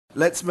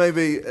Let's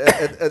maybe,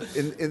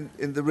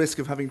 in the risk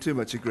of having too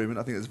much agreement,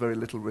 I think there's very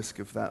little risk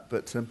of that,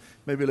 but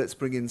maybe let's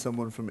bring in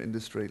someone from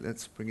industry.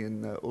 Let's bring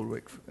in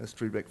Ulrik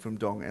Stridbeck from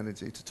Dong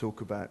Energy to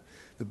talk about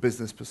the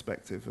business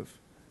perspective of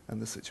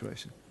and the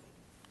situation.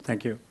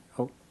 Thank you.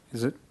 Oh,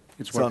 is it?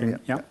 It's on, working. yeah.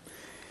 Yeah.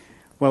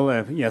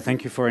 Well, yeah.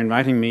 Thank you for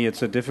inviting me.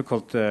 It's a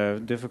difficult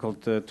to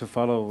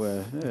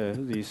follow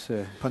these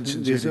Punch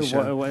and these Judy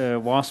show.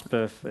 wasp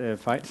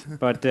fight,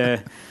 but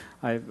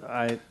I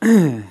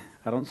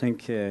I don't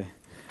think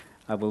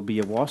I will be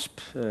a wasp,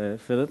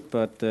 Philip.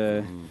 But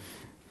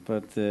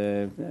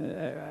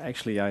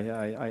actually,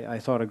 I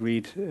thought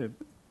agreed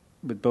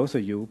with both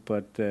of you,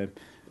 but.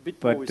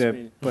 But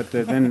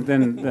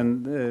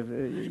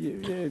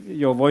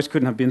your voice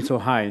couldn't have been so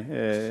high,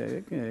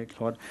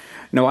 Claude.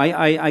 No,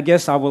 I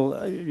guess I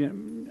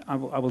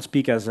will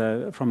speak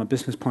from a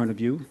business point of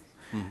view,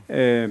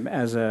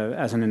 as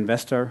an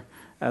investor.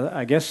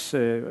 I guess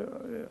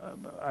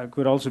I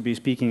could also be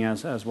speaking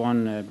as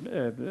one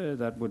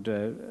that would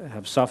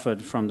have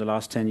suffered from the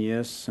last 10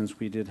 years since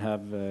we did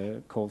have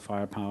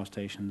coal-fired power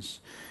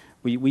stations.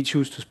 We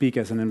choose to speak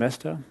as an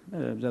investor.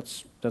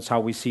 That's how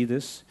we see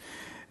this.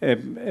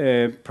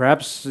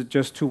 Perhaps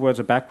just 2 words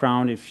of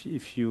background.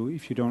 If you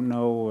don't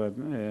know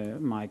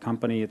my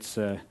company, it's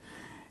I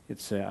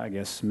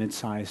guess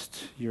mid-sized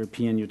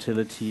European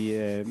utility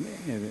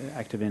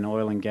active in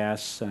oil and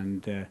gas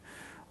and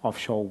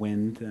offshore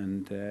wind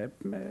and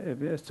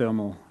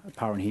thermal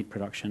power and heat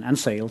production and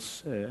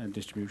sales and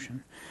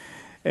distribution.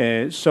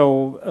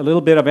 So a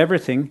little bit of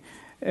everything,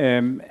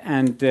 I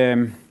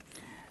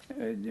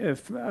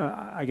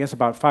guess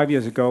about 5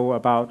 years ago,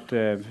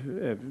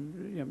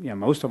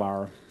 most of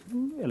our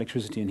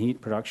electricity and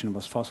heat production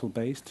was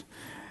fossil-based,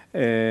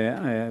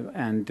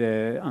 and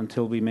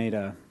until we made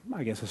a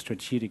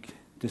strategic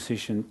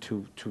decision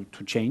to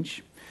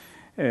change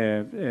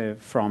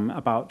from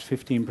about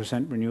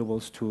 15%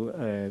 renewables to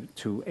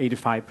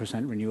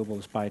 85%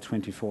 renewables by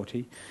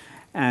 2040.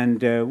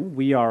 And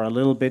we are a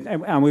little bit,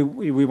 and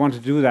we want to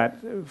do that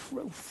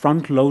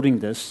front-loading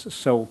this.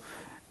 So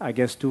I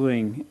guess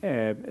doing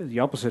the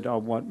opposite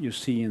of what you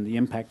see in the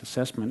impact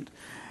assessment,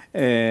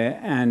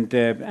 and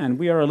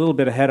we are a little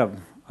bit ahead of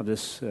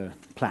this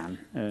plan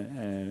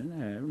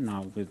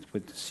now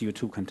with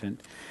CO2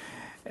 content,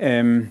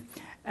 and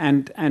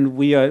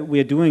we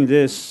are doing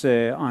this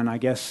on I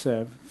guess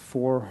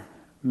 4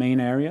 main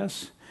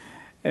areas,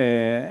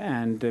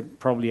 and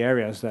probably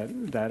areas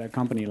that a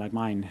company like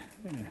mine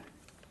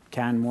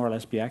can more or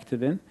less be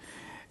active in.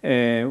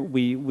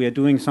 We are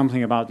doing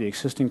something about the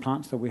existing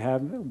plants that we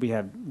have. We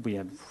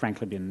have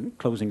frankly been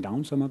closing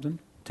down some of them,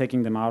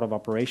 taking them out of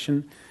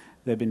operation.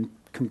 They've been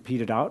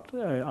competed out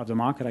of the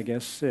market, I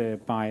guess,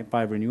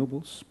 by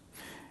renewables.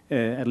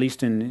 At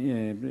least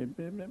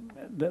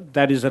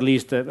that is at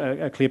least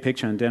a clear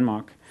picture in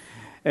Denmark,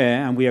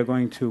 and we are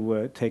going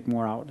to take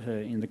more out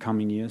in the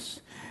coming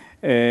years.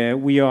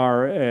 We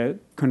are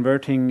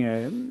converting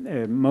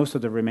most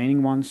of the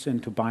remaining ones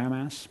into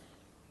biomass.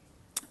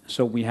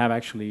 So we have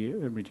actually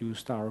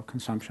reduced our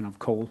consumption of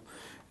coal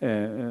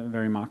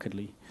very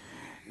markedly.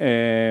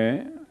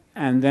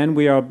 And then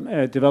we are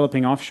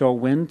developing offshore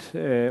wind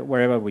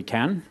wherever we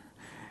can,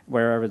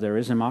 wherever there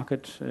is a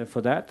market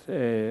for that,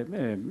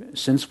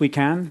 since we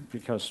can,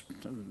 because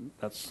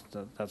that's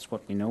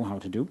what we know how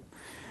to do.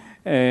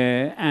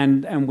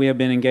 And we have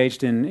been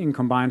engaged in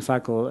combined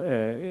cycle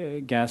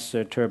gas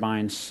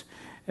turbines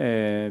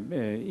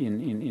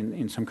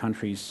in some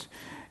countries.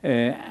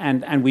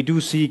 And we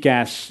do see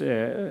gas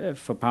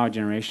for power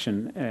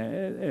generation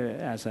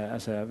as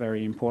a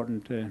very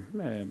important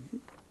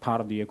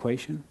part of the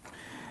equation,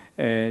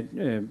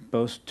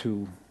 both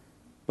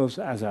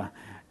as a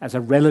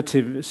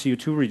relative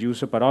CO2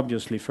 reducer, but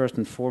obviously first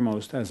and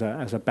foremost as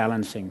a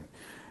balancing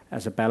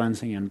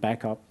and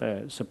backup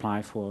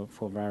supply for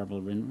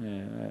variable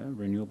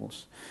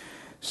renewables.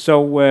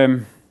 So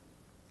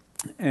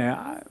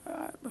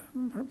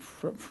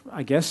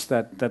I guess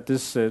that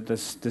this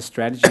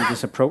strategy,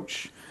 this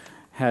approach,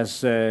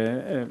 has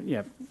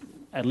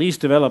at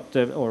least developed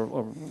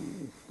or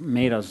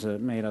made us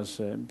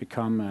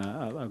become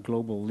a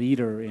global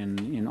leader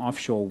in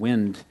offshore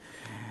wind.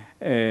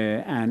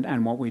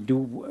 And what we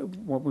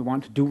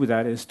want to do with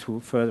that is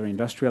to further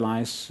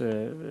industrialize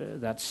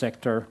that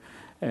sector,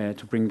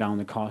 to bring down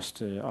the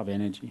cost of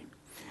energy.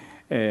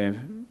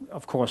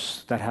 Of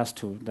course, that has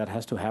to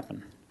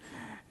happen.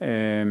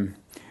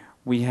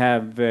 We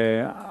have,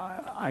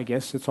 I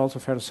guess it's also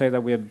fair to say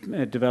that we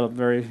have developed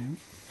very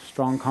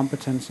strong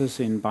competences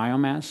in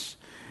biomass.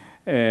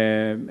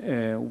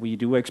 We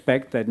do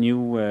expect that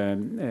new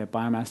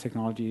biomass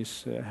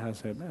technologies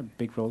has a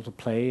big role to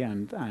play,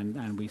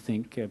 and we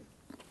think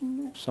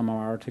some of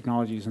our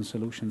technologies and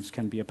solutions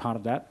can be a part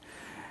of that.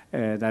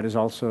 That is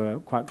also a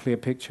quite clear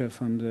picture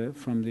from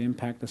the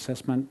impact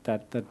assessment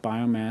that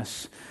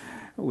biomass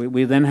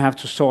we then have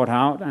to sort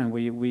out, and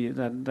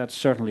that's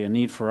certainly a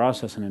need for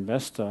us as an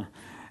investor.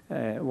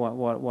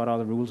 What are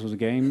the rules of the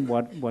game?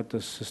 What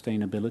does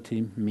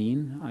sustainability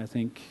mean? I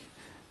think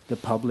the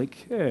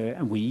public,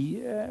 and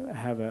we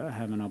have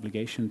an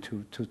obligation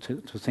to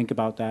think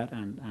about that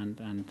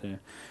and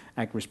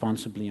act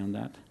responsibly on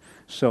that.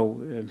 So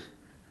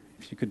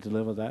if you could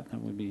deliver that, that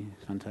would be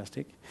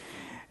fantastic.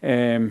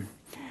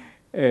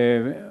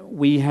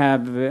 We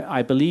have,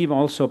 I believe,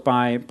 also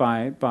by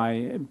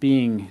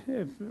being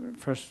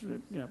first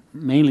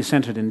mainly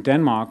centered in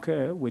Denmark,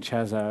 which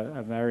has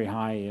a very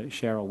high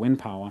share of wind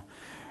power,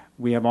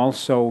 we have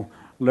also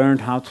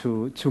learned how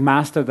to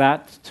master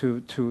that,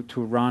 to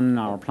run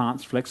our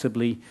plants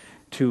flexibly,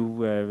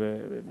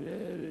 to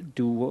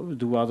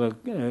do other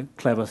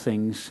clever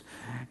things.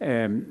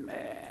 I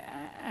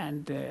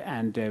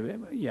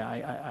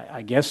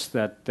guess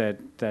that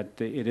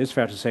it is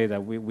fair to say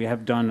that we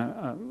have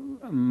done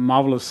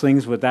marvelous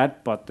things with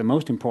that, but the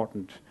most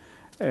important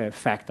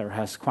factor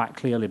has quite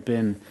clearly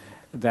been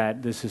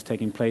that this is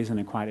taking place in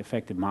a quite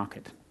effective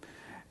market.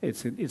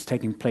 It's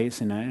taking place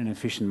in an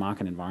efficient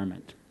market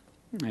environment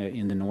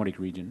in the Nordic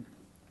region.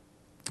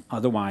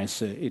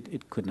 Otherwise,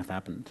 it couldn't have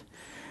happened.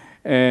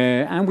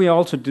 And we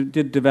also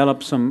did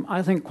develop some,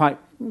 I think, quite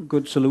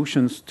good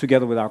solutions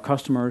together with our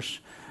customers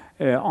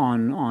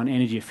on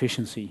energy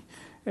efficiency,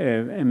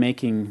 and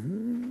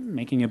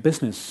making a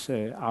business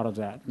out of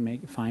that,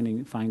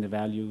 finding the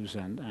values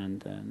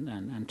and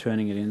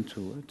turning it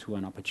into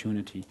an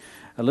opportunity.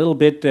 A little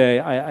bit,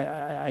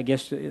 I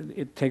guess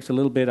it takes a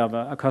little bit of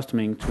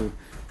accustoming to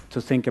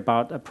think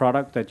about a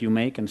product that you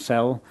make and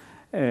sell,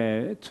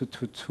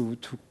 to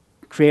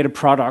create a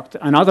product,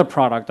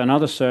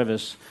 another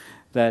service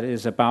that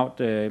is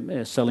about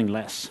selling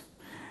less.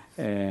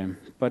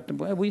 But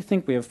we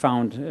think we have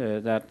found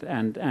that,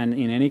 and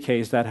in any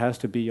case, that has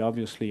to be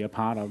obviously a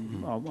part of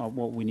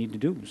what we need to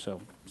do. So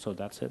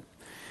that's it.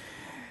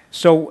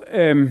 So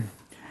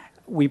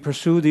we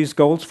pursue these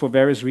goals for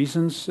various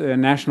reasons.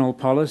 National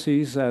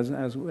policies,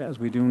 as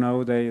we do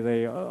know,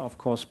 they of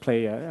course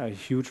play a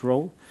huge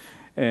role.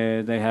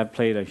 They have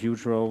played a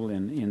huge role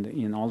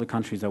in all the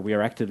countries that we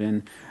are active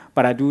in.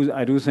 But I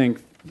do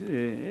think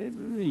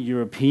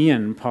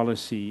European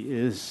policy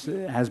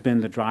has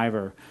been the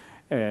driver.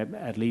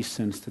 At least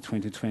since the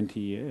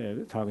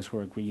 2020 targets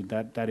were agreed,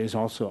 that is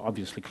also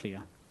obviously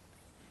clear.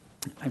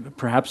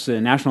 Perhaps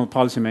national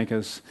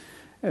policymakers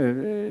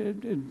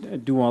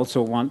do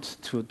also want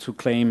to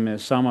claim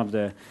some of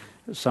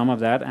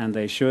that, and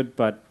they should.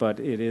 But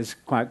it is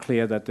quite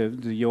clear that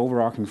the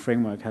overarching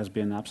framework has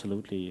been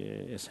absolutely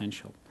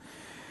essential.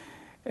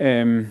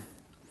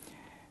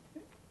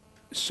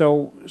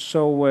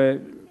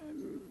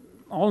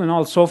 All in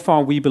all, so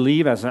far we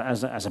believe as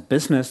a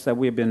business that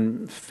we've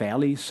been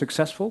fairly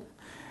successful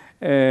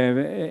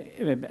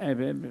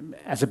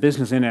as a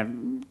business in a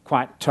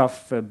quite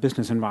tough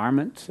business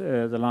environment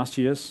the last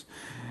years.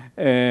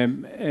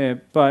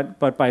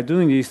 But by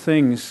doing these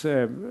things,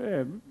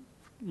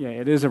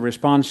 it is a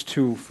response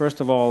to,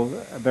 first of all,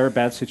 a very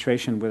bad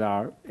situation with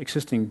our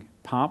existing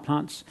power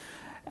plants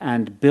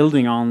and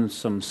building on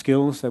some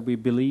skills that we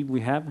believe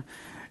we have.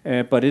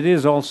 But it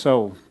is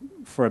also,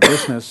 for a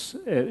business,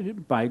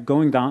 by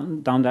going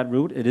down that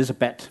route, it is a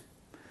bet.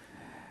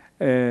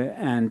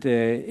 And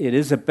it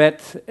is a bet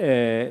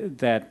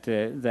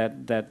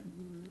that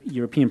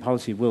European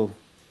policy will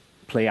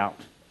play out.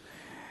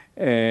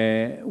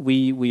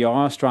 We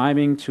are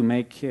striving to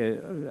make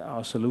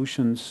our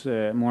solutions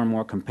more and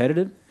more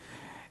competitive.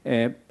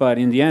 But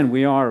in the end,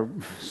 we are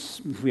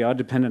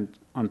dependent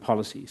on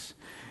policies.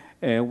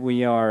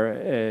 We are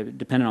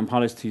dependent on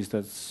policies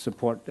that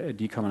support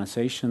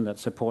decarbonization, that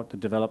support the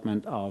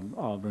development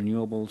of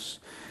renewables,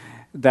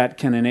 that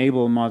can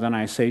enable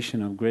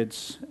modernization of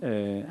grids,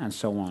 and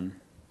so on.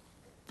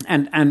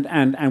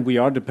 And we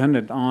are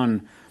dependent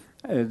on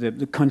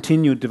the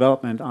continued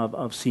development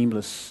of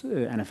seamless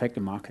and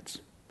effective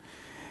markets.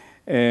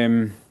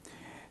 In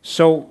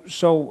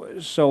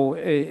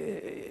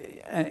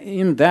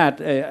that,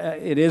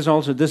 it is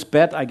also this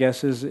bet, I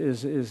guess,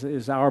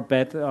 is our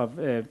bet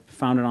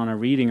founded on a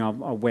reading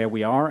of where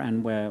we are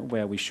and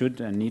where we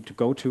should and need to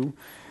go to,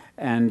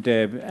 and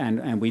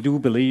we do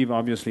believe,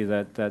 obviously,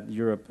 that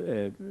Europe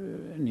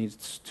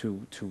needs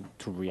to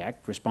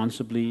react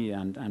responsibly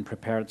and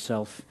prepare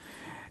itself,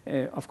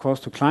 of course,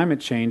 to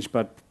climate change,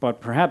 but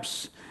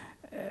perhaps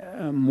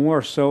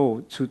more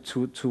so to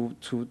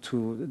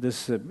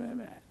this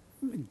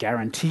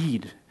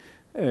guaranteed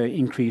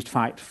increased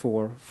fight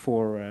for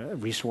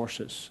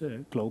resources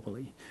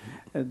globally.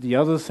 The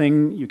other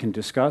thing you can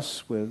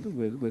discuss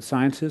with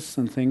scientists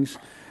and things,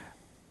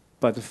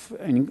 but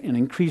an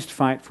increased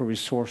fight for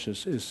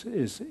resources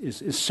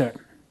is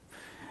certain.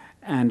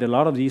 And a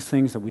lot of these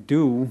things that we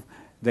do,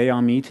 they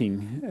are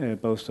meeting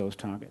both those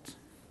targets.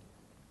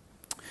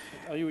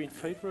 Are you in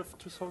favor of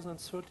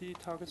 2030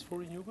 targets for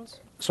renewables?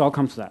 So I'll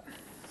come to that.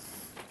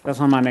 That's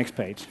on my next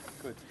page.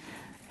 Good.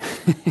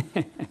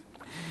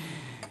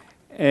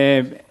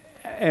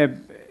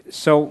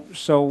 So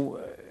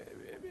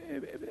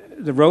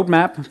the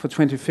roadmap for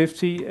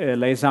 2050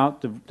 lays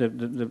out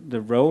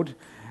the road,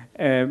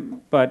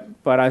 but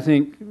I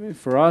think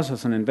for us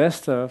as an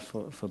investor,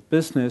 for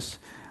business,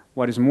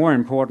 what is more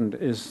important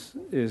is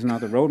not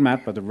the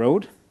roadmap but the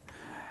road.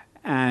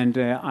 And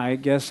I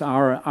guess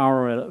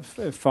our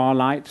far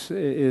light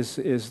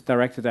is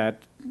directed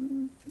at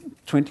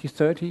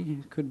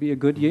 2030 could be a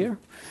good year.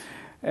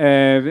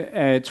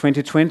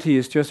 2020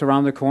 is just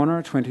around the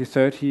corner.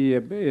 2030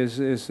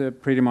 is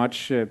pretty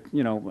much,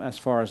 as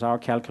far as our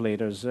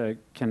calculators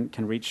can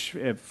reach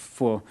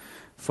for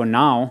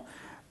now.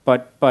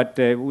 But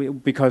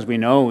because we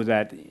know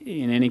that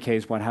in any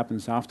case, what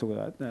happens after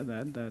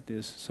that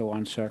is so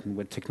uncertain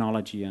with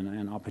technology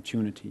and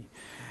opportunity.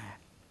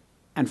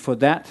 And for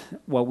that,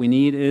 what we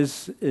need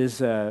is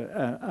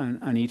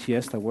an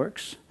ETS that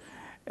works.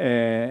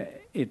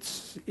 It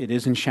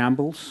is in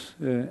shambles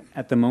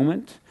at the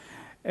moment.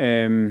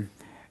 To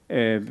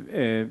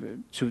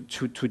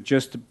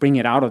just bring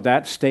it out of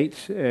that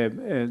state,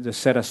 the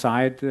set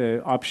aside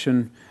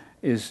option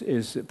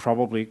is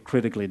probably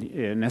critically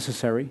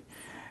necessary.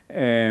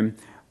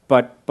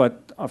 But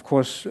of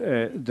course,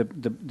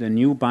 the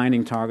new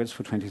binding targets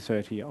for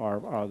 2030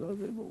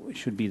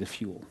 should be the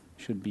fuel,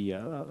 should be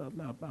a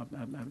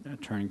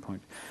turning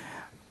point.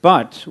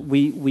 But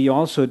we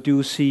also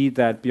do see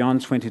that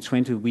beyond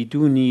 2020, we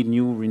do need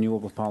new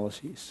renewable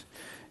policies.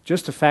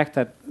 Just the fact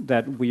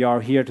that we are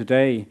here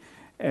today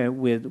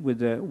with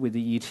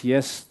the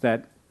ETS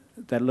that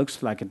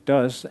looks like it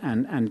does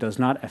and does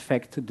not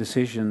affect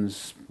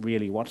decisions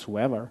really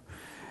whatsoever,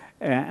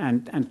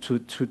 and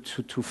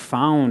to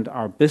found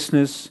our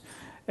business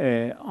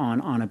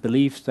on a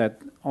belief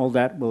that all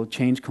that will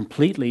change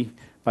completely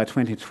by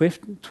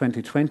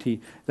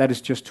 2020, that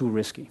is just too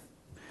risky.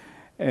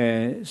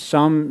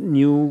 Some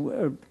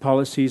new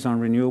policies on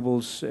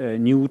renewables,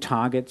 new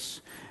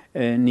targets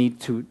need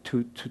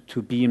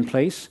to be in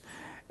place.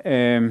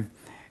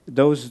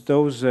 Those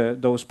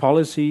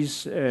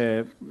policies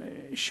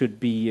should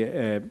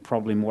be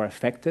probably more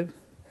effective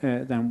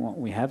than what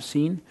we have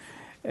seen.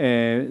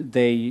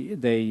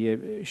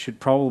 They should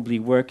probably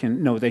work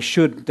they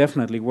should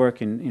definitely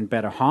work in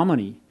better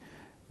harmony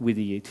with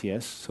the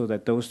ETS, so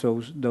that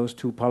those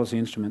two policy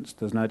instruments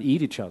does not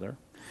eat each other.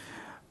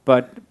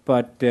 But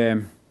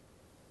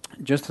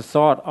just the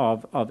thought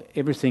of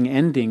everything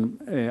ending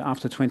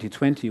after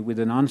 2020 with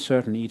an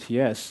uncertain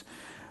ETS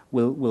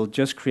will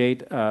just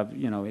create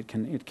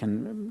it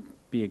can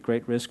be a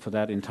great risk for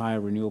that entire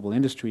renewable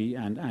industry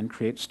and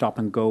create stop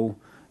and go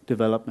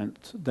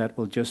development that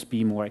will just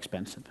be more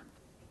expensive.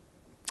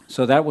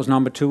 So that was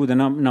number two. The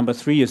number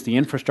three is the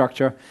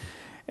infrastructure.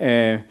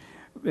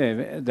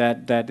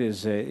 That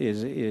is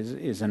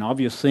an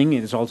obvious thing.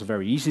 It is also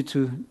very easy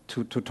to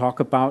talk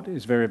about.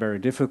 It's very, very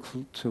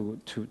difficult to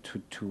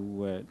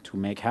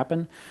make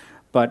happen.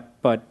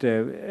 But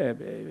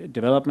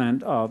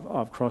development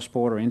of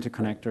cross-border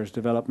interconnectors,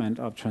 development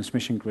of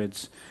transmission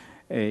grids,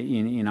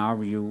 in our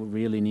view,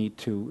 really need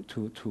to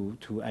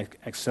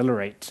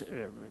accelerate,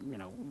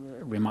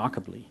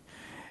 remarkably.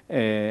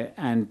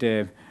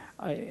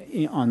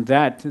 On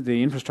that,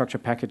 the infrastructure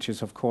package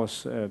is, of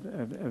course,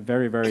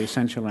 very, very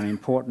essential and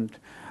important.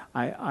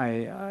 I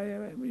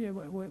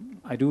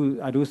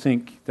do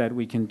think that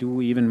we can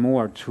do even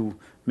more to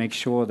make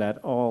sure that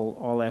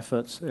all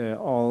efforts,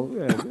 all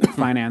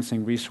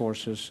financing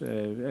resources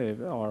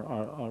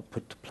are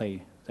put to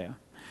play there.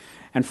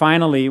 And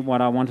finally,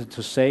 what I wanted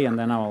to say, and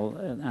then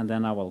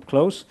I will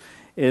close,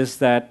 is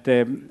that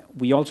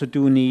we also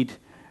do need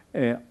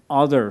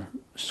other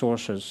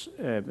sources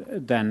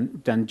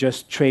than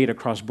just trade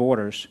across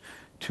borders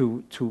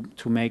to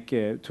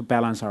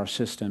balance our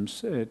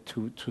systems,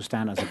 to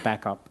stand as a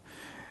backup.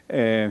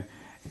 We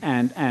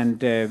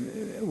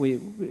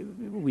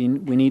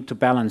need to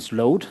balance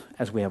load,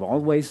 as we have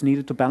always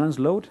needed to balance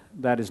load.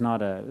 That is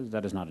not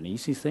an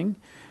easy thing.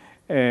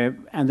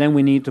 And then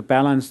we need to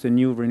balance the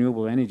new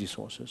renewable energy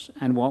sources.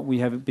 And what we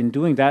have been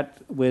doing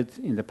that with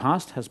in the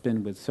past has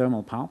been with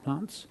thermal power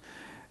plants.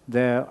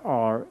 There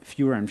are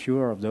fewer and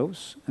fewer of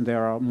those, and they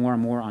are more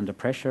and more under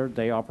pressure.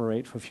 They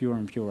operate for fewer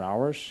and fewer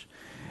hours.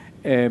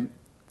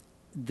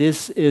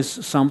 This is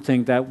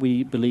something that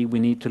we believe we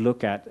need to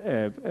look at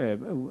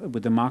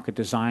with the market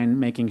design,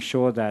 making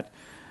sure that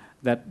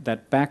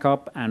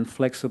backup and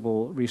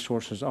flexible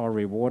resources are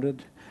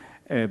rewarded,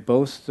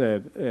 both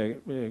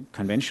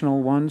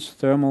conventional ones,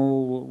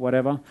 thermal,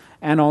 whatever,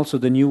 and also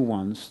the new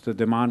ones, the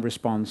demand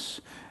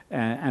response,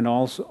 and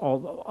also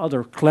all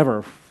other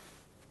clever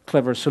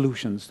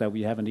solutions that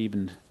we haven't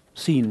even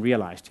seen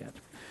realized yet.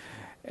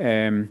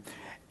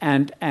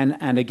 And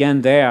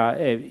again, there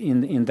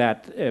in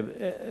that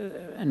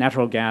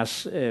natural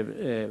gas,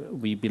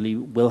 we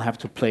believe will have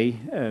to play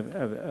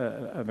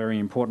a very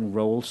important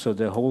role. So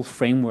the whole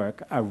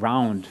framework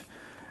around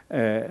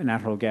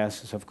natural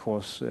gas is, of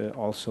course,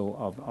 also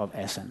of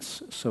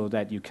essence, so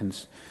that you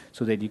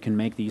can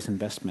make these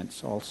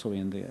investments also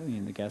in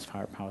the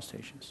gas-fired power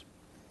stations.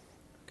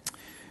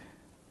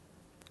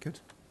 Good.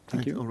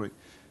 Thank you, Ulrich.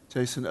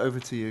 Jason, over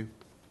to you.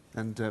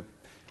 And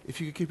if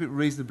you could keep it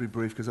reasonably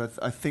brief, because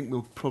I think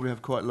we'll probably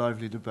have quite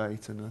lively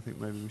debate, and I think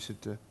maybe we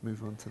should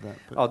move on to that.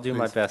 But I'll do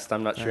my best.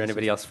 I'm not sure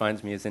anybody else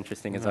finds me as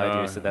interesting as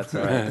I do, so that's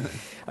all right.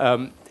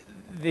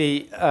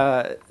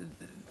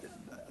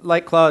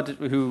 like Claude,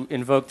 who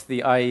invoked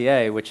the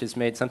IEA, which has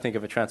made something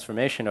of a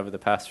transformation over the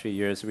past few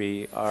years,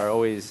 we are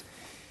always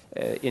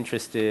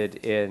interested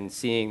in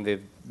seeing the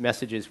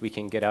messages we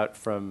can get out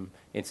from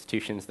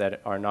institutions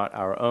that are not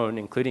our own,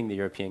 including the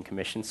European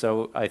Commission.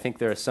 So I think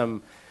there are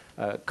some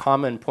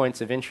common points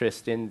of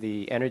interest in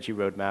the energy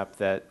roadmap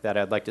that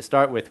I'd like to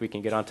start with. We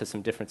can get onto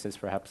some differences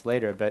perhaps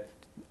later, but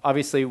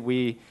obviously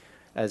we,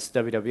 as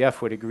WWF,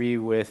 would agree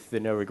with the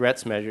no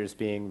regrets measures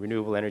being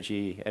renewable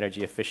energy,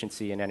 energy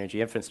efficiency, and energy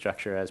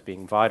infrastructure as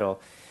being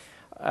vital.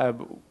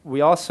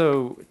 We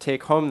also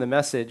take home the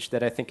message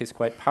that I think is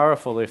quite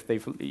powerful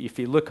if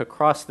you look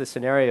across the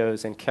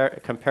scenarios and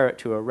compare it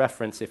to a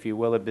reference, if you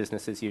will, a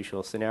business as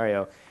usual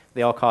scenario,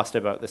 they all cost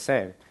about the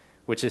same,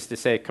 which is to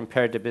say,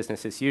 compared to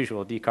business as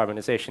usual,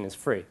 decarbonization is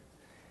free.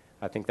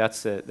 I think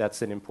that's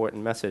an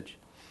important message.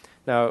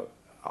 Now,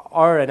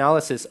 our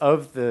analysis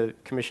of the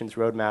Commission's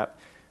roadmap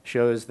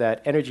shows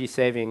that energy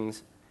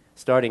savings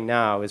starting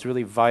now is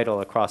really vital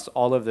across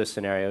all of those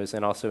scenarios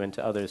and also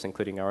into others,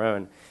 including our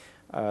own.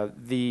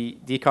 The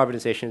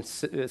decarbonization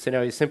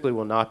scenario simply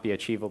will not be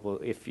achievable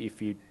if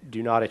you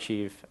do not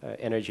achieve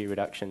energy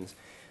reductions.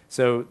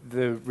 So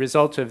the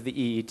result of the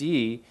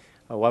EED,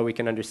 while we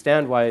can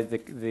understand why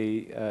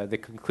the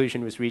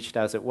conclusion was reached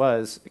as it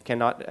was,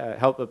 cannot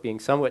help but being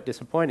somewhat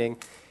disappointing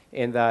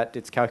in that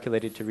it's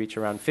calculated to reach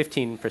around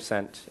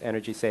 15%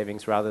 energy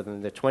savings rather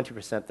than the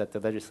 20% that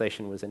the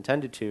legislation was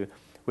intended to,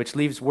 which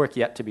leaves work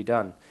yet to be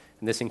done.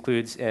 And this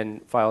includes in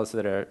files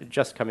that are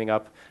just coming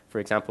up, for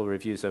example,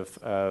 reviews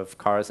of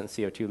cars and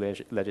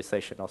CO2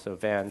 legislation, also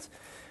vans,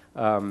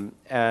 and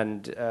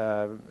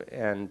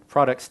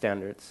product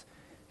standards.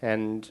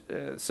 And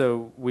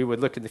so we would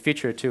look in the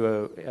future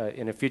to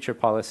in a future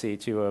policy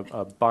to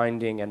a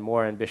binding and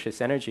more ambitious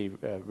energy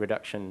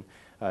reduction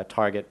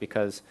target,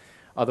 because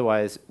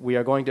otherwise we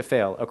are going to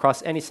fail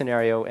across any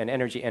scenario and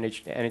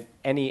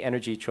any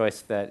energy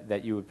choice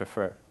that you would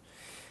prefer.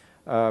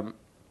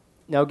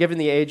 Now, given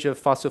the age of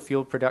fossil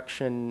fuel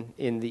production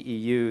in the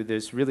EU,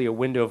 there's really a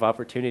window of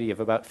opportunity of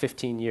about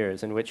 15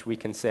 years in which we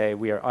can say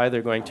we are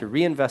either going to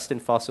reinvest in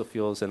fossil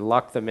fuels and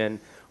lock them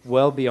in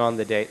well beyond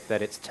the date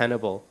that it's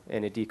tenable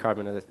in a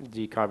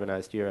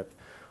decarbonized Europe,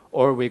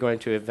 or we're going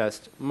to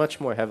invest much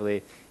more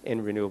heavily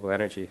in renewable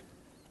energy.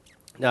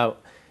 Now,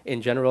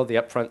 in general, the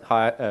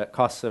upfront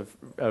costs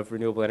of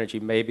renewable energy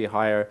may be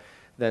higher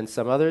than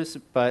some others,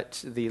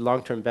 but the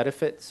long-term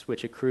benefits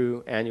which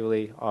accrue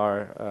annually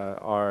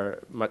are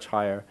much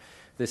higher.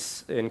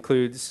 This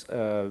includes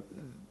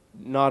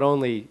not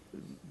only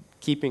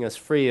keeping us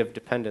free of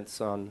dependence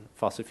on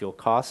fossil fuel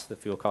costs, the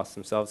fuel costs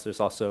themselves,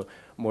 there's also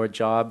more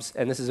jobs,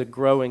 and this is a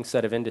growing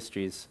set of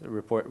industries. A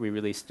report we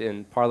released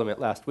in Parliament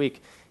last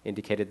week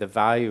indicated the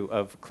value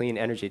of clean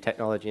energy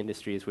technology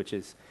industries, which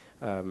is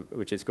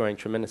growing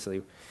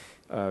tremendously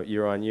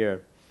year on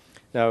year.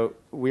 Now,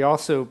 we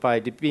also, by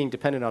being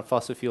dependent on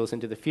fossil fuels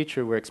into the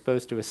future, we're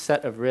exposed to a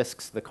set of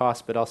risks, the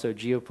cost, but also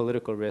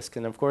geopolitical risks,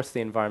 and of course the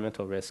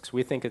environmental risks.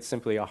 We think it's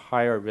simply a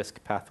higher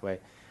risk pathway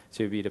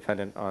to be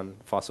dependent on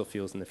fossil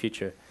fuels in the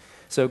future.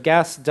 So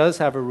gas does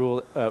have a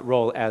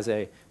role as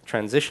a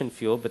transition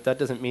fuel, but that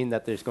doesn't mean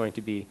that there's going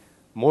to be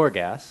more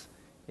gas.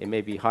 It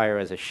may be higher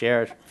as a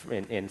share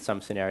in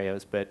some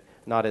scenarios, but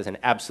not as an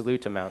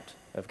absolute amount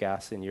of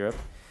gas in Europe,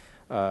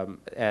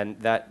 and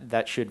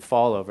that should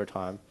fall over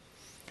time.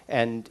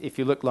 And if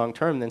you look long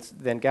term,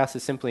 then gas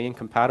is simply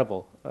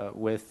incompatible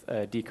with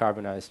a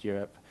decarbonized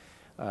Europe,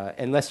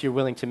 unless you're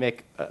willing to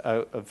make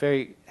a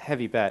very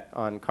heavy bet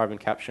on carbon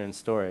capture and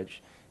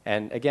storage.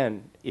 And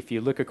again, if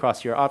you look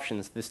across your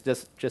options, this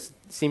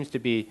just seems to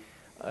be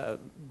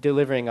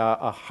delivering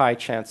a high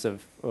chance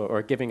of,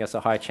 or giving us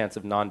a high chance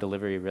of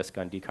non-delivery risk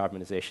on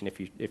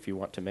decarbonization if you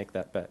want to make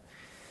that bet.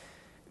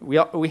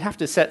 We have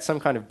to set some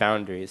kind of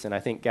boundaries, and I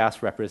think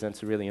gas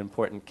represents a really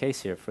important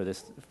case here for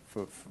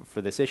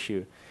this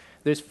issue.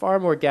 There's far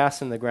more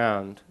gas in the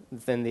ground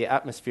than the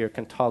atmosphere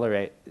can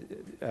tolerate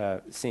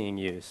seeing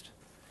used.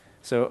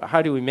 So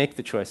how do we make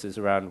the choices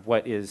around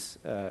what is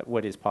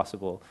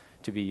possible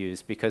to be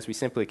used, because we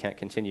simply can't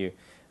continue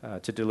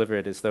to deliver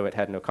it as though it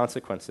had no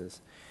consequences.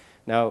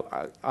 Now,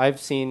 I've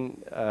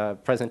seen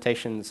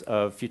presentations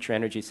of future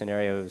energy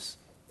scenarios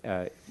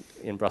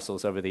in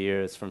Brussels over the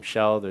years from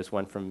Shell. There's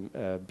one from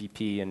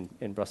BP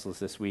in Brussels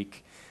this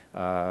week.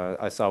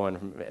 I saw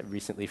one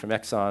recently from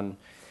Exxon.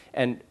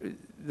 And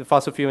the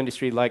fossil fuel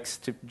industry likes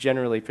to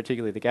generally,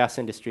 particularly the gas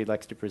industry,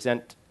 likes to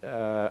present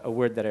a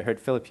word that I heard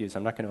Philip use.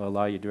 I'm not going to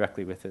allow you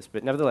directly with this,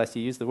 but nevertheless,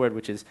 he used the word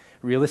which is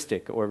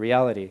realistic or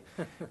reality.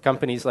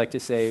 Companies like to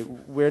say,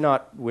 we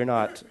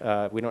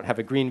don't have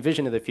a green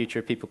vision of the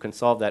future. People can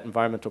solve that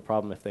environmental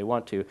problem if they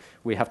want to.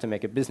 We have to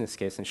make a business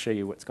case and show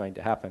you what's going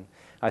to happen.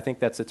 I think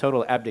that's a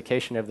total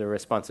abdication of the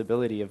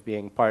responsibility of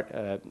being part,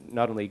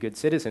 not only a good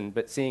citizen,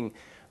 but seeing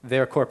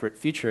their corporate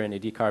future in a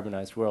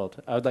decarbonized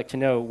world. I would like to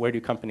know, where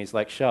do companies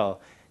like Shell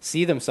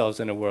see themselves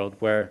in a world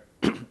where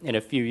in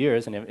a few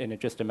years, and in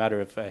just a matter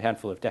of a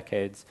handful of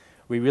decades,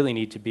 we really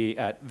need to be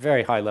at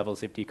very high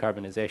levels of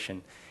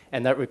decarbonization.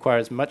 And that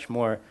requires much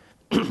more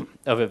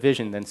of a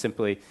vision than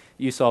simply,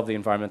 you solve the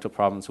environmental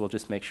problems, we'll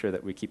just make sure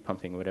that we keep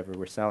pumping whatever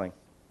we're selling.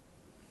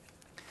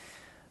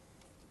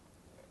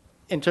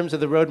 In terms of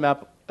the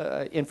roadmap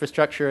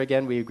infrastructure,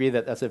 again, we agree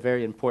that that's a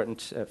very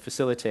important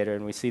facilitator,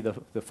 and we see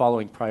the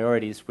following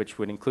priorities, which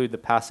would include the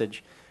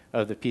passage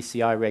of the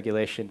PCI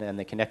regulation and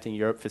the Connecting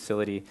Europe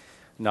facility.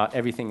 Not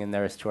everything in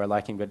there is to our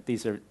liking, but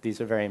these are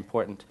very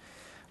important.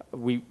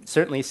 We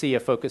certainly see a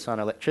focus on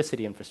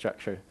electricity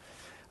infrastructure.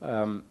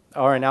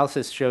 Our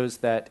analysis shows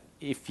that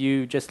if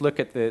you just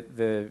look at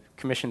the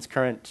Commission's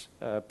current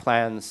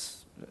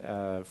plans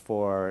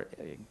for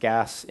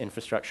gas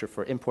infrastructure,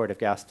 for import of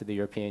gas to the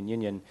European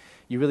Union,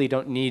 you really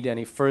don't need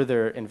any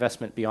further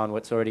investment beyond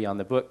what's already on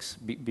the books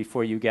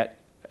before you get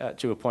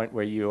to a point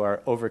where you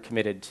are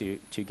overcommitted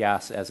to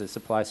gas as a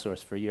supply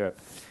source for Europe.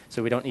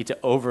 So we don't need to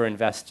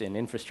overinvest in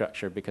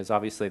infrastructure, because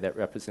obviously that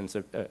represents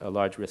a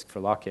large risk for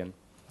lock-in.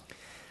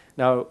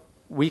 Now,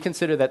 we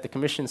consider that the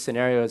Commission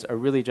scenarios are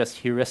really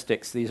just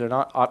heuristics. These are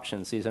not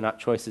options. These are not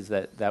choices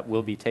that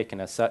will be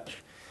taken as such.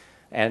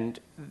 And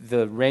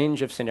the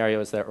range of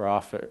scenarios that were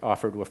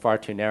offered were far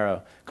too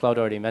narrow. Claude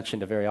already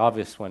mentioned a very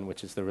obvious one,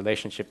 which is the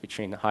relationship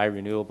between high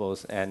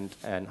renewables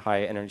and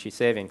high energy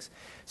savings.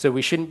 So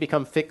we shouldn't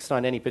become fixed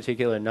on any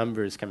particular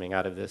numbers coming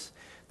out of this.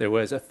 There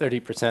was a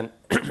 30%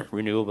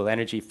 renewable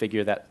energy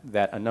figure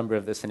that a number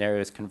of the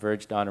scenarios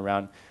converged on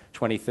around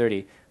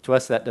 2030. To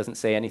us, that doesn't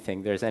say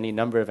anything. There's any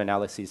number of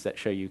analyses that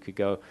show you could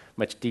go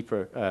much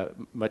deeper,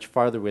 much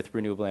farther with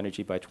renewable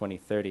energy by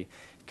 2030.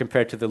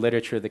 Compared to the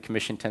literature, the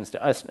Commission tends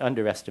to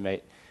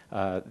underestimate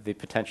the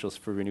potentials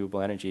for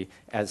renewable energy,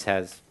 as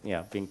has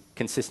been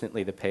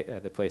consistently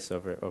the place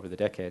over the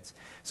decades.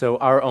 So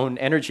our own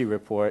energy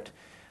report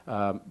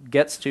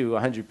gets to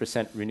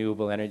 100%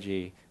 renewable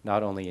energy,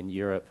 not only in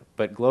Europe,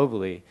 but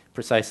globally,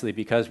 precisely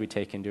because we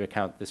take into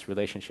account this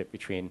relationship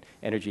between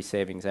energy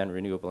savings and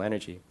renewable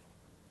energy.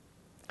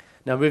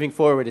 Now, moving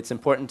forward, it's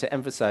important to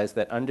emphasize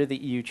that under the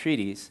EU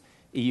treaties,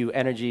 EU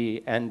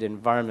energy and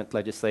environment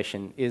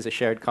legislation is a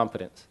shared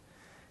competence.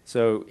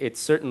 So it's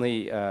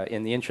certainly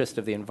in the interest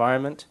of the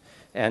environment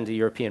and the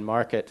European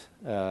market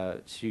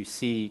to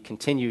see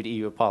continued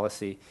EU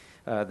policy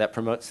that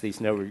promotes these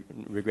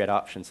no-regret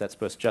options that's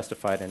both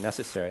justified and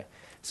necessary.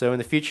 So in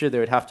the future, there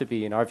would have to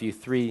be, in our view,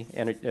 three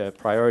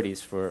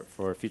priorities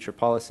for future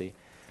policy.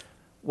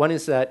 One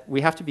is that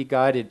we have to be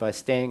guided by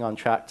staying on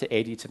track to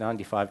 80 to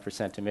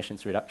 95%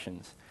 emissions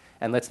reductions.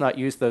 And let's not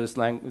use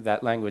that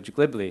language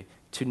glibly.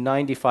 To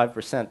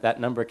 95%, that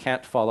number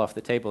can't fall off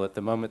the table at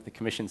the moment. The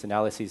Commission's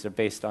analyses are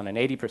based on an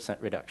 80%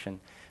 reduction.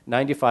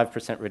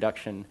 95%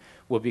 reduction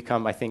will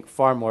become, I think,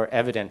 far more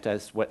evident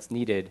as what's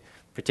needed,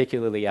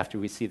 particularly after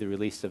we see the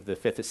release of the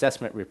fifth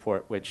assessment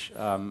report, which,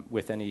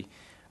 with any,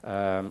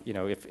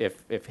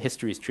 if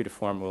history is true to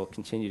form, will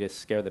continue to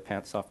scare the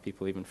pants off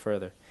people even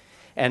further.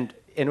 And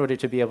in order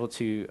to be able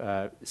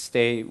to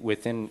stay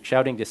within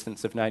shouting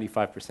distance of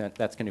 95%,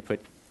 that's going to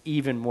put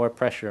even more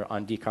pressure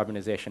on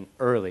decarbonization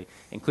early,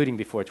 including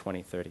before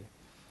 2030.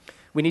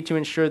 We need to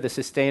ensure the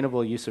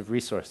sustainable use of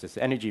resources,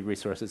 energy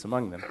resources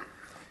among them,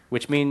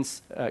 which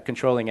means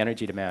controlling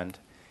energy demand.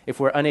 If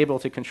we're unable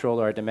to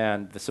control our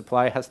demand, the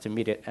supply has to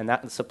meet it, and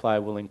that supply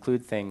will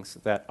include things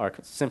that are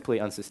simply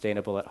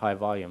unsustainable at high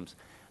volumes,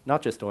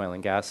 not just oil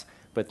and gas,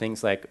 but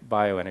things like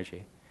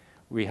bioenergy.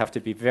 We have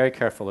to be very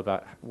careful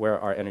about where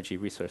our energy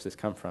resources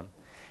come from.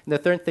 And the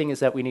third thing is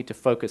that we need to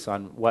focus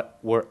on what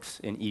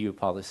works in EU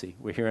policy.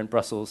 We're here in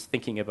Brussels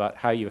thinking about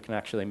how you can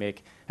actually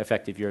make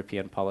effective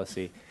European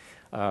policy.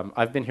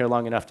 I've been here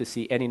long enough to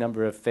see any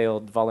number of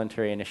failed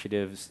voluntary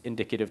initiatives,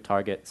 indicative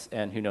targets,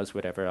 and who knows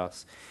whatever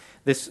else.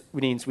 This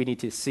means we need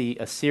to see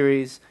a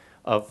series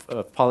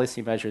of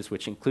policy measures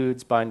which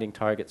includes binding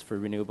targets for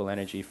renewable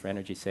energy, for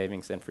energy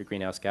savings, and for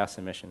greenhouse gas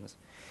emissions.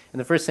 And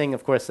the first thing,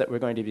 of course, that we're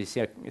going to be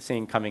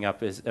seeing coming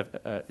up is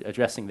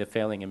addressing the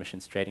failing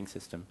emissions trading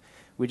system.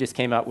 We just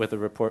came out with a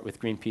report with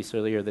Greenpeace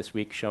earlier this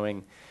week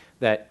showing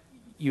that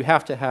you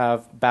have to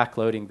have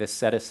backloading this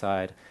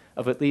set-aside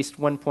of at least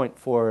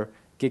 1.4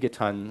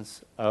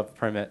 gigatons of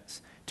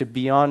permits to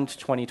beyond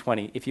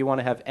 2020 if you want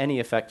to have any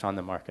effect on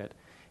the market.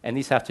 And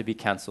these have to be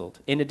cancelled,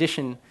 in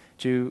addition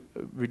to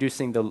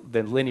reducing the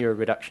linear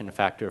reduction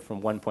factor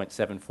from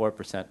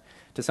 1.74%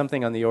 to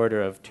something on the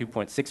order of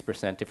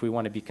 2.6% if we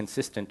want to be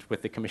consistent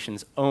with the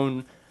Commission's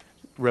own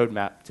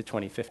roadmap to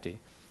 2050.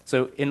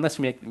 So unless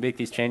we make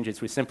these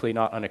changes, we're simply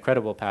not on a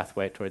credible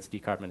pathway towards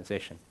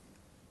decarbonization.